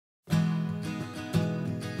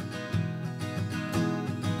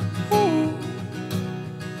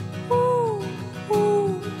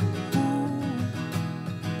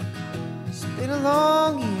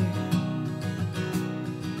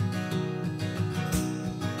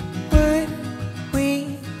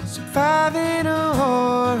surviving a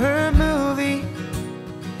horror movie.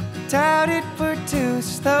 Doubt it, we're too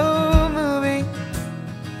slow moving.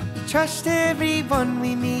 We trust everyone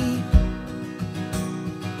we meet.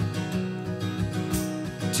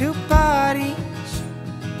 Two bodies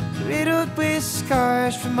riddled with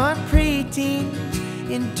scars from our preteens,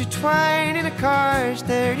 intertwined in a car's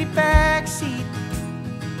dirty backseat.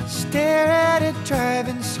 Stare at a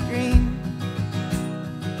driving screen.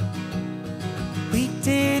 We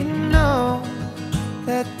didn't know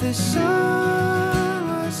that the sun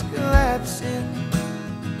was collapsing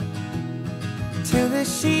till the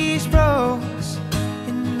seas rose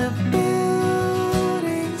and the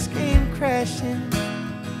buildings came crashing.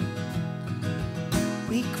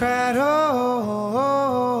 We cried, oh,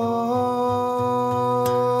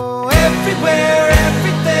 everywhere,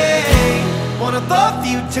 everything. Wanna love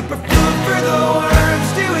you to put food for the worms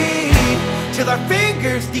to eat till our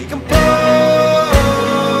fingers decompose.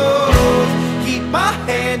 Keep my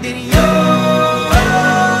hand in yours.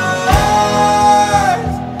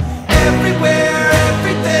 Everywhere,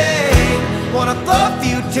 everything. Wanna love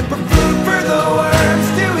you to put food for the worms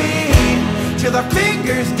to eat till our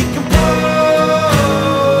fingers decompose.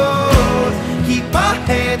 Keep my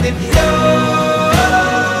hand in yours.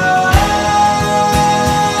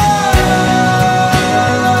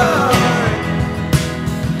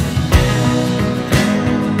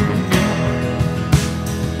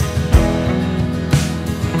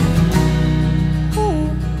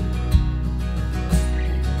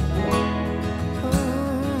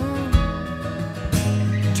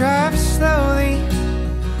 Drive slowly,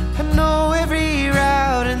 I know every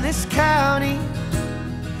route in this county.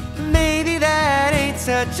 Maybe that ain't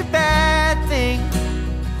such a bad thing.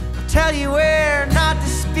 I'll tell you where not to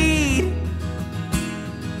speed.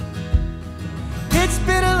 It's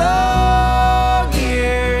been a long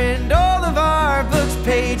year and all of our books'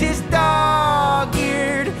 pages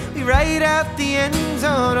dog-eared. We write out the ends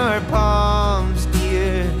on our palms,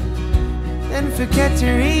 dear, then forget to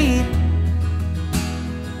read.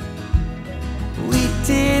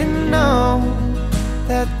 Didn't know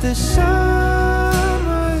that the sun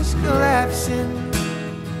was collapsing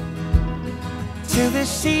till the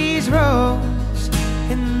seas rose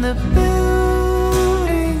and the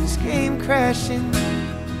buildings came crashing.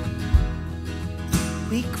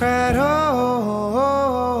 We cried, oh,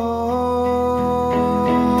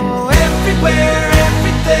 everywhere,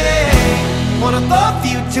 everything. Wanna love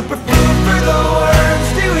you to put food for the worms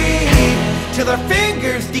to eat till our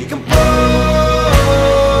fingers decompose.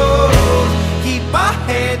 Keep my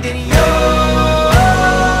hand in yours.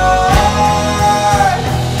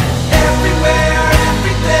 Everywhere,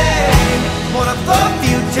 everything. Wanna love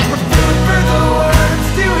you to put food for the worms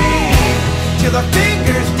to eat till our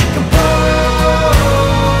fingers decompose.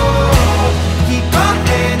 Keep my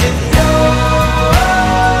hand in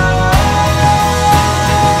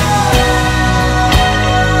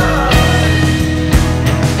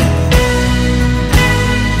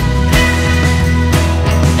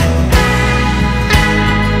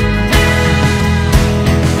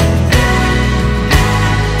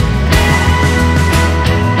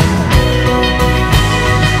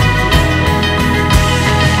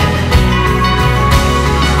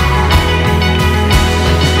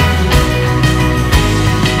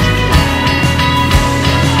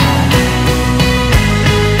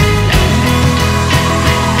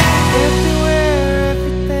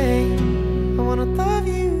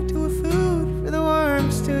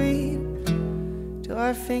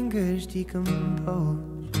our fingers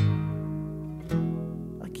decompose.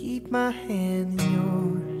 I'll keep my hand in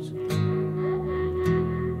yours.